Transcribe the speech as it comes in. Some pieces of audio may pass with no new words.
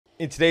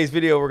In today's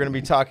video, we're going to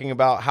be talking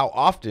about how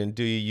often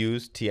do you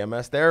use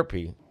TMS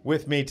therapy.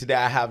 With me today,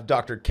 I have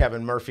Dr.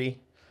 Kevin Murphy.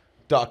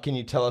 Doc, can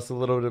you tell us a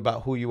little bit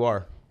about who you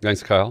are?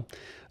 Thanks, Kyle.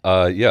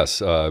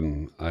 Yes,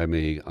 I'm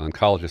an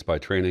oncologist by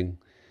training,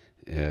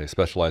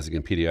 specializing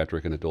in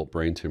pediatric and adult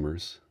brain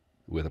tumors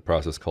with a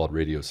process called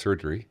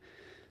radiosurgery.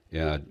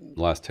 And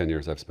the last 10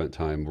 years, I've spent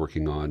time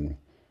working on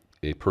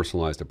a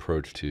personalized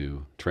approach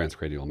to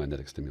transcranial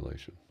magnetic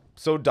stimulation.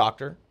 So,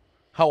 doctor,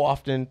 how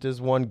often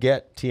does one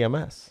get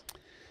TMS?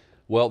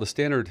 Well, the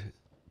standard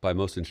by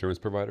most insurance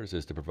providers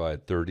is to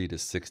provide 30 to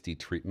 60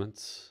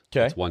 treatments.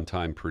 Okay. It's one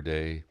time per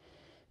day.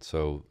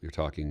 So you're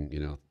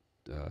talking,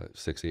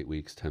 6, 8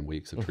 weeks, 10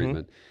 weeks of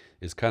treatment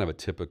is kind of a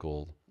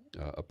typical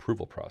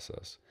approval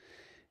process.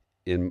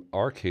 In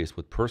our case,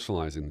 with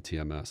personalizing the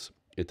TMS,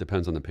 it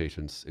depends on the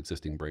patient's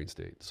existing brain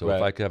state. So if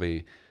I could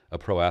have a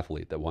pro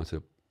athlete that wants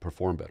to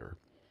perform better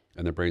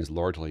and their brain's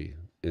largely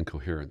in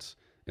coherence,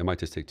 it might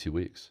just take 2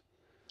 weeks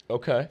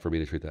for me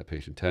to treat that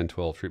patient. 10,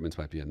 12 treatments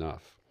might be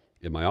enough.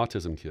 In my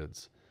autism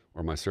kids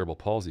or my cerebral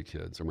palsy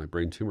kids or my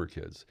brain tumor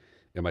kids,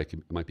 it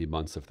might be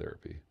months of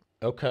therapy.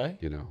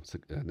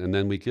 And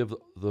then we give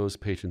those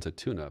patients a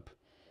tune-up,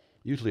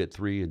 usually at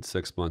 3 and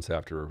 6 months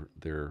after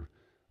their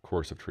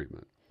course of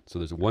treatment. So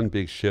there's one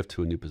big shift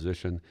to a new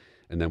position,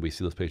 and then we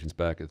see those patients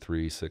back at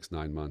 3, 6,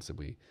 9 months, and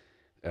we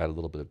add a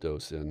little bit of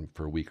dose in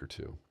for a week or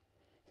two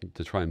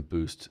to try and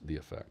boost the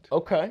effect.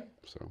 Okay.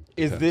 So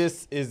is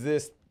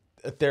this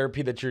a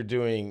therapy that you're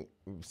doing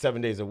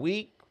 7 days a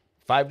week,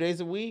 5 days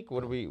a week?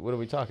 What are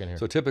we talking here?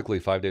 So typically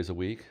 5 days a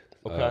week,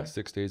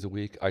 6 days a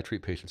week. I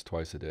treat patients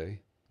twice a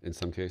day. In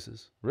some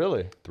cases.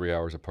 Really? 3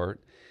 hours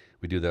apart.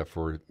 We do that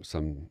for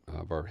some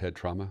of our head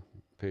trauma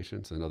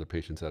patients and other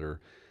patients that are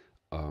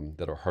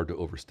hard to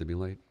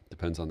overstimulate.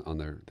 Depends on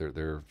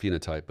their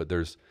phenotype, but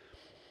there's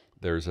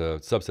a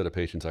subset of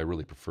patients I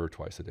really prefer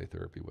twice a day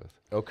therapy with.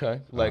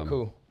 Okay, like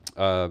who?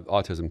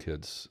 Autism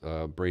kids,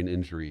 brain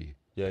injury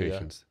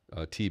patients,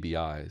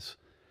 TBIs,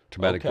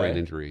 traumatic brain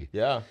injury.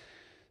 Yeah.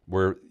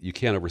 Where you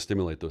can't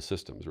overstimulate those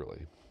systems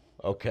really.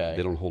 Okay.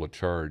 They don't hold a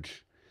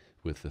charge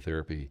with the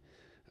therapy.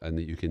 And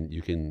that you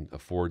can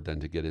afford then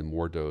to get in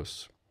more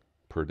dose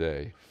per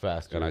day.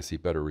 Faster. And I see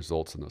better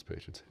results in those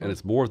patients. And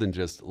it's more than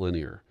just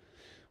linear,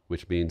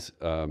 which means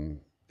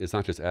it's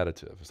not just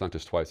additive. It's not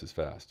just twice as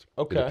fast.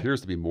 Okay. It appears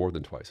to be more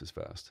than twice as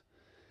fast.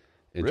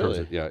 In terms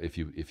of, if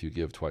you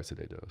give twice a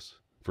day dose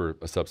for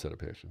a subset of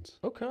patients.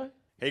 Okay.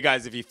 Hey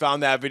guys, if you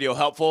found that video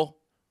helpful,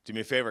 do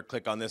me a favor,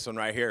 click on this one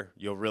right here.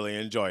 You'll really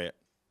enjoy it.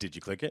 Did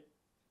you click it?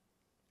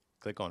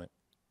 Click on it.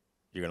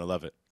 You're going to love it.